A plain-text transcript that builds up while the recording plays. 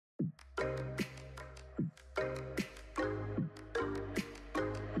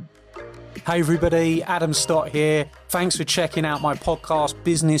Hey everybody, Adam Stott here. Thanks for checking out my podcast,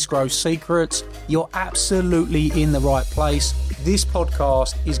 Business Growth Secrets. You're absolutely in the right place. This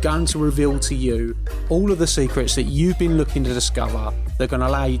podcast is going to reveal to you all of the secrets that you've been looking to discover that are going to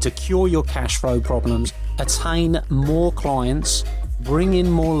allow you to cure your cash flow problems, attain more clients, bring in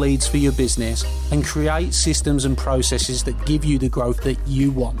more leads for your business, and create systems and processes that give you the growth that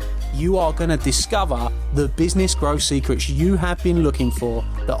you want. You are going to discover the business growth secrets you have been looking for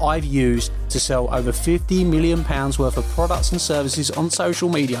that I've used to sell over £50 million worth of products and services on social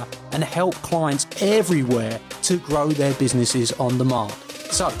media and help clients everywhere to grow their businesses on demand.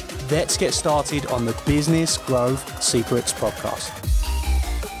 So let's get started on the Business Growth Secrets podcast.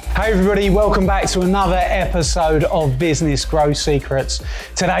 Hey everybody, welcome back to another episode of Business Growth Secrets.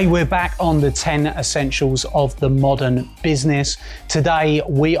 Today we're back on the 10 essentials of the modern business. Today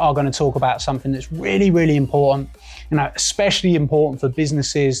we are going to talk about something that's really important, especially important for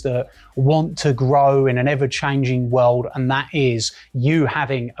businesses that want to grow in an ever-changing world, and that is you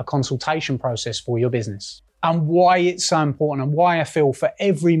having a consultation process for your business. And why it's so important, and why I feel for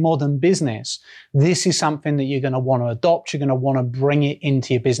every modern business, this is something that you're going to want to adopt. You're going to want to bring it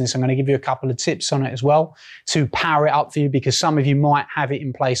into your business. I'm going to give you a couple of tips on it as well to power it up for you, because some of you might have it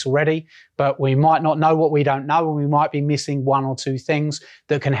in place already, but we might not know what we don't know, and we might be missing one or two things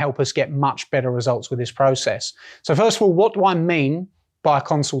that can help us get much better results with this process. So first of all, what do I mean by a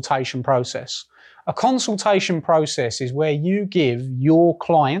consultation process? A consultation process is where you give your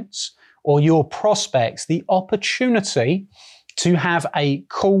clients or your prospects the opportunity to have a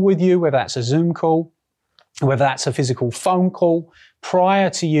call with you, whether that's a Zoom call, whether that's a physical phone call,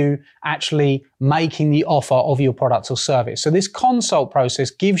 prior to you actually making the offer of your product or service. So this consult process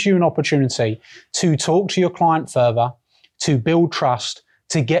gives you an opportunity to talk to your client further, to build trust,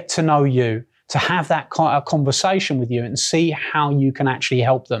 to get to know you, to have that conversation with you and see how you can actually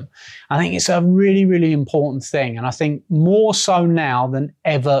help them. I think it's a really important thing, and I think more so now than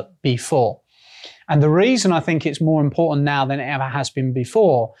ever before. And the reason I think it's more important now than it ever has been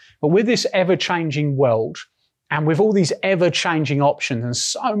before, but with this ever-changing world and with all these ever-changing options and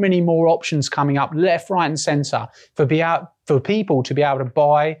so many more options coming up left, right and center for people to be able to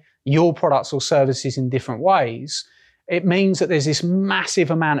buy your products or services in different ways, it means that there's this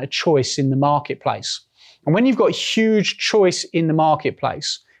massive amount of choice in the marketplace. And when you've got huge choice in the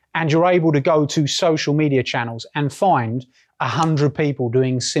marketplace and you're able to go to social media channels and find 100 people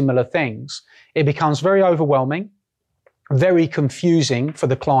doing similar things, it becomes very overwhelming, very confusing for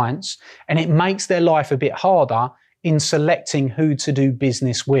the clients, and it makes their life a bit harder in selecting who to do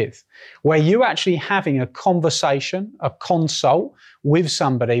business with. Where you actually having a conversation, a consult with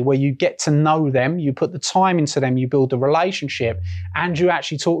somebody where you get to know them, you put the time into them, you build a relationship, and you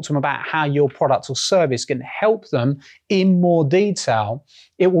actually talk to them about how your product or service can help them in more detail,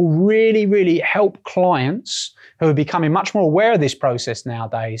 it will really help clients who are becoming much more aware of this process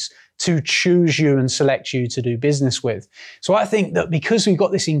nowadays to choose you and select you to do business with. So I think that because we've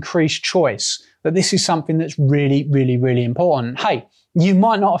got this increased choice, that this is something that's really important. Hey, you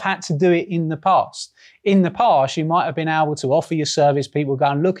might not have had to do it in the past. In the past, you might have been able to offer your service, people go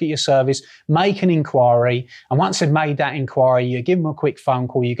and look at your service, make an inquiry, and once they've made that inquiry, you give them a quick phone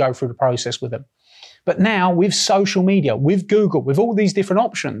call, you go through the process with them. But now with social media, with Google, with all these different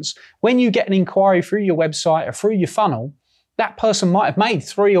options, when you get an inquiry through your website or through your funnel, that person might have made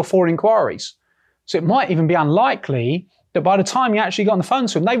 3 or 4 inquiries. So it might even be unlikely that by the time you actually got on the phone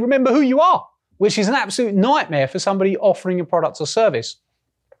to them, they remember who you are, which is an absolute nightmare for somebody offering a product or service.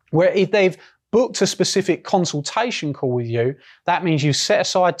 Where if they've booked a specific consultation call with you, that means you set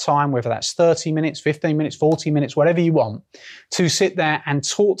aside time, whether that's 30 minutes, 15 minutes, 40 minutes, whatever you want, to sit there and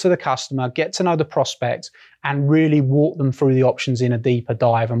talk to the customer, get to know the prospect, and really walk them through the options in a deeper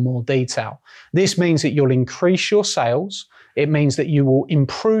dive and more detail. This means that you'll increase your sales. It means that you will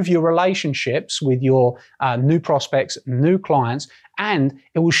improve your relationships with your new prospects, new clients, and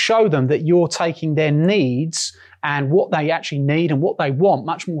it will show them that you're taking their needs and what they actually need and what they want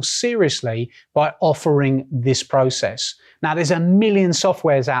much more seriously by offering this process. Now, there's a million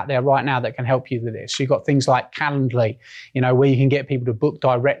softwares out there right now that can help you with this. You've got things like Calendly, where you can get people to book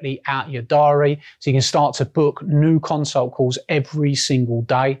directly out your diary. So you can start to book new consult calls every single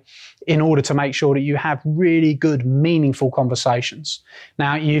day in order to make sure that you have really good, meaningful conversations.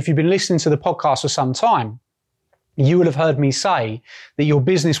 Now, if you've been listening to the podcast for some time, you will have heard me say that your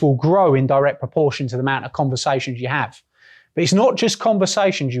business will grow in direct proportion to the amount of conversations you have. But it's not just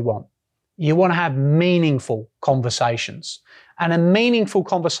conversations you want. You want to have meaningful conversations. And a meaningful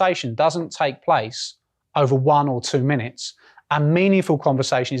conversation doesn't take place over 1 or 2 minutes. A meaningful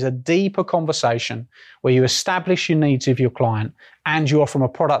conversation is a deeper conversation where you establish your needs of your client and you offer them a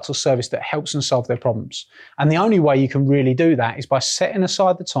product or service that helps them solve their problems. And the only way you can really do that is by setting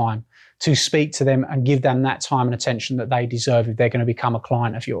aside the time to speak to them and give them that time and attention that they deserve if they're going to become a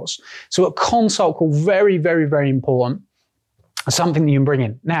client of yours. So a consult call, very, very, very important. Something that you can bring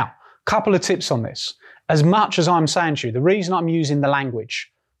in. Now, couple of tips on this. As much as I'm saying to you, the reason I'm using the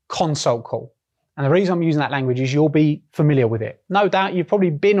language consult call, and the reason I'm using that language is you'll be familiar with it. No doubt you've probably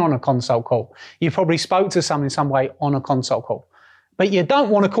been on a consult call. You probably spoke to someone in some way on a consult call. But you don't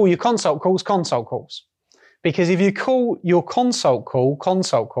want to call your consult calls. Because if you call your consult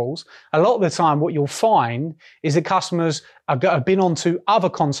calls, a lot of the time what you'll find is that customers have been on to other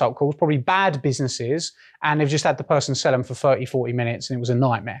consult calls, probably bad businesses, and they've just had the person sell them for 30, 40 minutes and it was a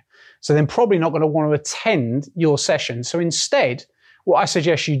nightmare. So they're probably not going to want to attend your session. So instead, what I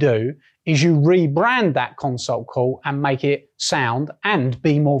suggest you do is you rebrand that consult call and make it sound and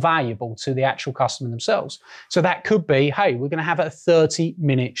be more valuable to the actual customer themselves. So that could be, hey, we're going to have a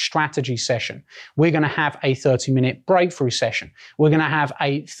 30-minute strategy session. We're going to have a 30-minute breakthrough session. We're going to have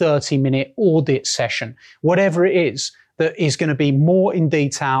a 30-minute audit session. Whatever it is that is going to be more in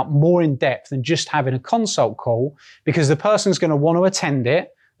detail, more in depth than just having a consult call, because the person's going to want to attend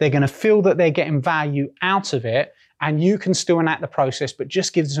it. They're going to feel that they're getting value out of it. And you can still enact the process, but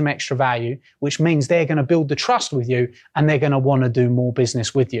just give them some extra value, which means they're going to build the trust with you and they're going to want to do more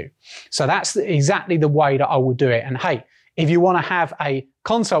business with you. So that's exactly the way that I would do it. And hey, if you want to have a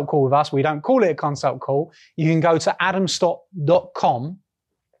consult call with us, we don't call it a consult call. You can go to adamstott.com.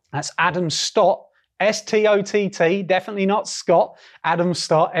 That's Adam Stott, S-T-O-T-T, definitely not Scott,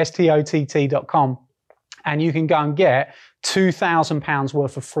 adamstott, S-T-O-T-T.com. And you can go and get £2,000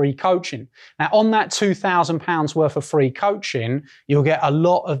 worth of free coaching. Now, on that £2,000 worth of free coaching, you'll get a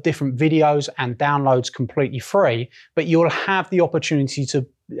lot of different videos and downloads completely free, but you'll have the opportunity to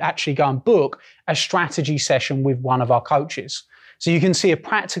actually go and book a strategy session with one of our coaches. So you can see a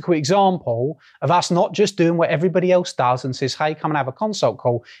practical example of us not just doing what everybody else does and says, hey, come and have a consult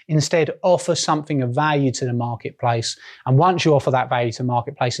call. Instead, offer something of value to the marketplace. And once you offer that value to the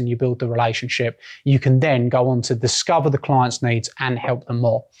marketplace and you build the relationship, you can then go on to discover the client's needs and help them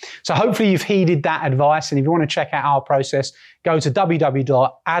more. So hopefully you've heeded that advice. And if you want to check out our process, go to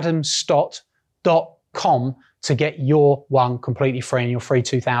www.adamstott.com to get your one completely free and your free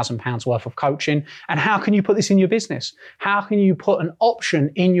 £2,000 worth of coaching. And how can you put this in your business? How can you put an option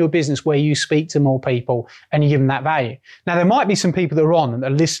in your business where you speak to more people and you give them that value? Now, there might be some people that are on and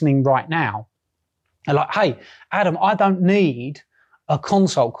are listening right now. They're like, hey, Adam, I don't need a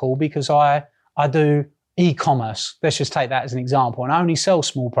consult call because I do e-commerce. Let's just take that as an example. And I only sell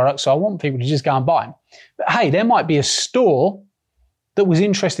small products, so I want people to just go and buy them. But hey, there might be a store that was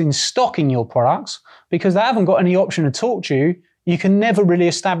interested in stocking your products because they haven't got any option to talk to you. You can never really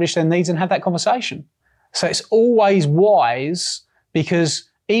establish their needs and have that conversation. So it's always wise, because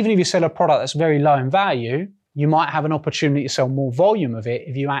even if you sell a product that's very low in value, you might have an opportunity to sell more volume of it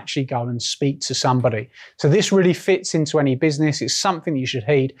if you actually go and speak to somebody. So this really fits into any business. It's something that you should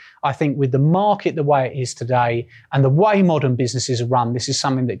heed. I think with the market the way it is today and the way modern businesses are run, this is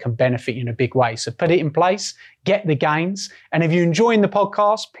something that can benefit you in a big way. So put it in place, get the gains. And if you're enjoying the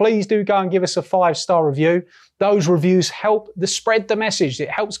podcast, please do go and give us a 5-star review. Those reviews help spread the message.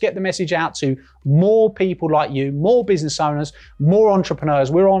 It helps get the message out to more people like you, more business owners, more entrepreneurs.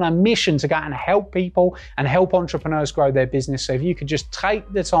 We're on a mission to go out and help people and help entrepreneurs grow their business. So if you could just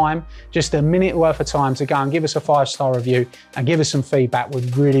take the time, just a minute worth of time to go and give us a 5-star review and give us some feedback,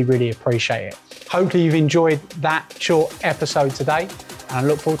 we'd really, really appreciate it. Hopefully you've enjoyed that short episode today, and I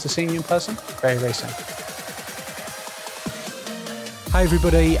look forward to seeing you in person very, very soon. Hey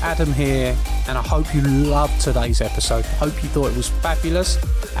everybody, Adam here, and I hope you loved today's episode. I hope you thought it was fabulous,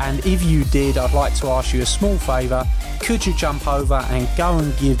 and if you did, I'd like to ask you a small favour. Could you jump over and go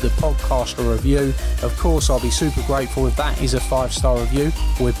and give the podcast a review? Of course, I'll be super grateful if that is a 5-star review.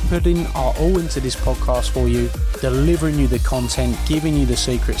 We're putting our all into this podcast for you, delivering you the content, giving you the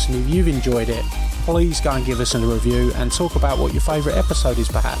secrets, and if you've enjoyed it, please go and give us a review and talk about what your favourite episode is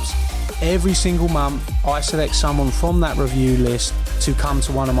perhaps. Every single month, I select someone from that review list to come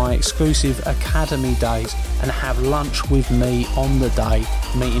to one of my exclusive Academy days and have lunch with me on the day,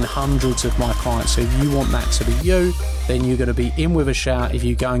 meeting hundreds of my clients. So if you want that to be you, then you're going to be in with a shout if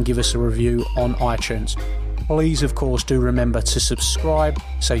you go and give us a review on iTunes. Please, of course, do remember to subscribe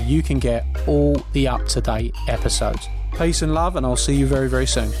so you can get all the up-to-date episodes. Peace and love, and I'll see you very, very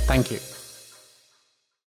soon. Thank you.